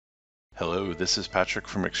Hello, this is Patrick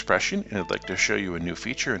from XPression, and I'd like to show you a new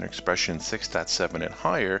feature in XPression 6.7 and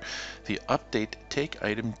higher, the Update Take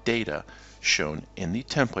Item Data shown in the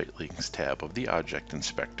Template Links tab of the Object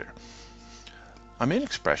Inspector. I'm in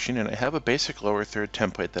XPression and I have a basic lower third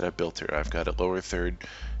template that I built here. I've got a lower third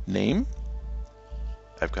name,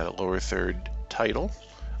 I've got a lower third title,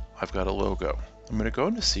 I've got a logo. I'm going to go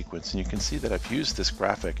into sequence, and you can see that I've used this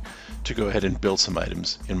graphic to go ahead and build some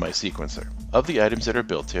items in my sequencer. Of the items that are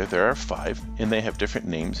built here, there are 5, and they have different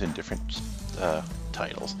names and different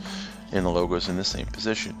titles, and the logo's in the same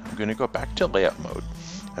position. I'm going to go back to layout mode.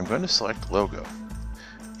 I'm going to select logo,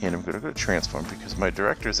 and I'm going to go to transform because my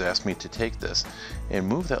directors asked me to take this and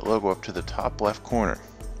move that logo up to the top left corner.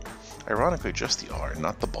 Ironically, just the R,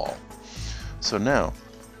 not the ball. So now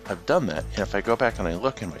I've done that, and if I go back and I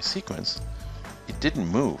look in my sequence, it didn't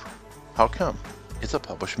move. How come? It's a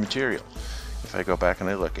published material. If I go back and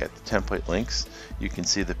I look at the template links, you can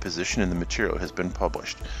see the position in the material has been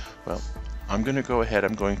published. Well, I'm going to go ahead,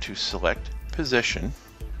 I'm going to select position.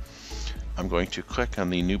 I'm going to click on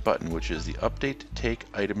the new button, which is the Update Take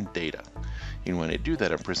Item Data. And when I do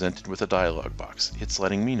that, I'm presented with a dialog box. It's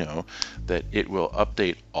letting me know that it will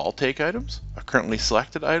update all take items, a currently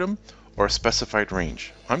selected item, or a specified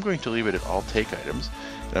range. I'm going to leave it at all take items,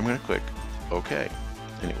 and I'm going to click OK,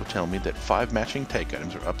 and it will tell me that 5 matching take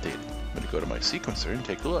items are updated. I'm going to go to my sequencer and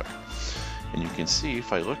take a look. And you can see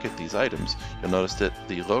if I look at these items, you'll notice that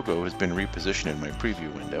the logo has been repositioned in my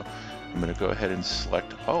preview window. I'm going to go ahead and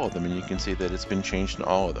select all of them, and you can see that it's been changed in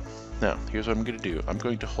all of them. Now, here's what I'm going to do. I'm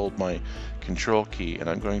going to hold my Control key, and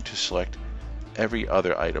I'm going to select every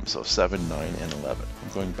other item, so 7, 9, and 11.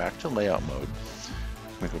 I'm going back to layout mode.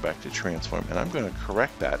 I'm going to go back to transform, and I'm going to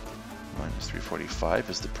correct that. Minus 345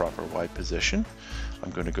 is the proper Y position. I'm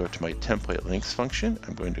going to go to my template links function.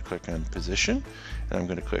 I'm going to click on position, and I'm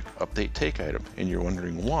going to click update take item. And you're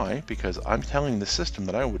wondering why? Because I'm telling the system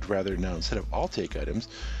that I would rather now, instead of all take items,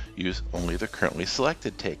 use only the currently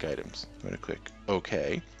selected take items. I'm going to click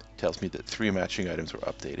OK. It tells me that 3 matching items were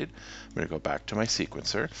updated. I'm going to go back to my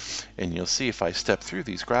sequencer, and you'll see if I step through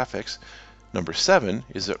these graphics, number 7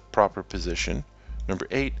 is at proper position. Number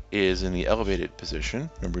 8 is in the elevated position,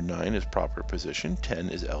 number 9 is proper position, 10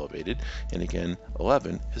 is elevated, and again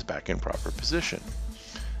 11 is back in proper position.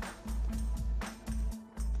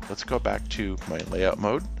 Let's go back to my layout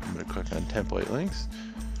mode. I'm going to click on template links.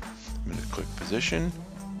 I'm going to click position,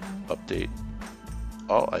 update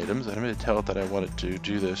all items, and I'm going to tell it that I want it to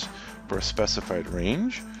do this for a specified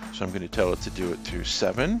range. So I'm going to tell it to do it through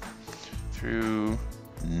 7 through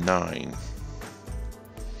 9.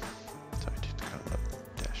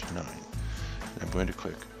 9. And I'm going to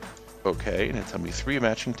click OK, and it'll tell me 3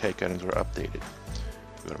 matching take items were updated.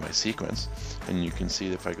 Go to my sequence, and you can see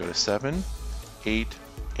that if I go to 7, 8,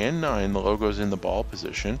 and 9, the logo is in the ball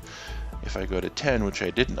position. If I go to 10, which I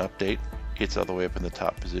didn't update, it's all the way up in the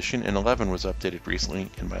top position, and 11 was updated recently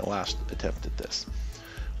in my last attempt at this.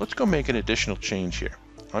 Let's go make an additional change here.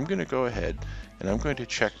 I'm going to go ahead, and I'm going to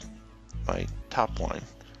check my top line.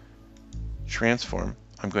 Transform.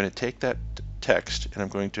 I'm going to take that text, and I'm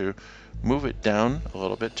going to move it down a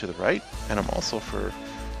little bit to the right, and I'm also, for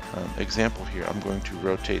example here, I'm going to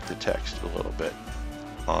rotate the text a little bit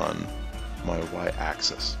on my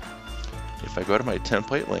y-axis. If I go to my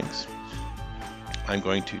template links, I'm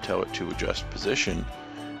going to tell it to adjust position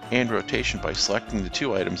and rotation by selecting the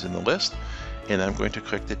 2 items in the list, and I'm going to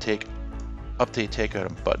click the update take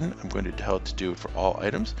item button. I'm going to tell it to do it for all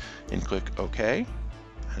items and click OK.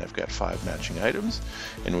 And I've got 5 matching items,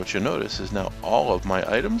 and what you'll notice is now all of my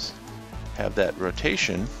items have that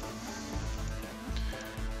rotation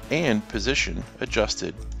and position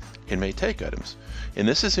adjusted in my take items. And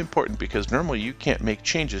this is important because normally you can't make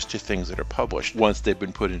changes to things that are published once they've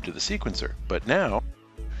been put into the sequencer. But now,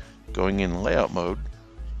 going in layout mode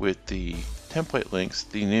with the template links,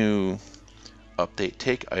 the new Update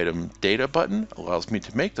Take Item Data button allows me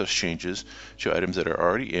to make those changes to items that are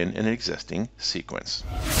already in an existing sequence.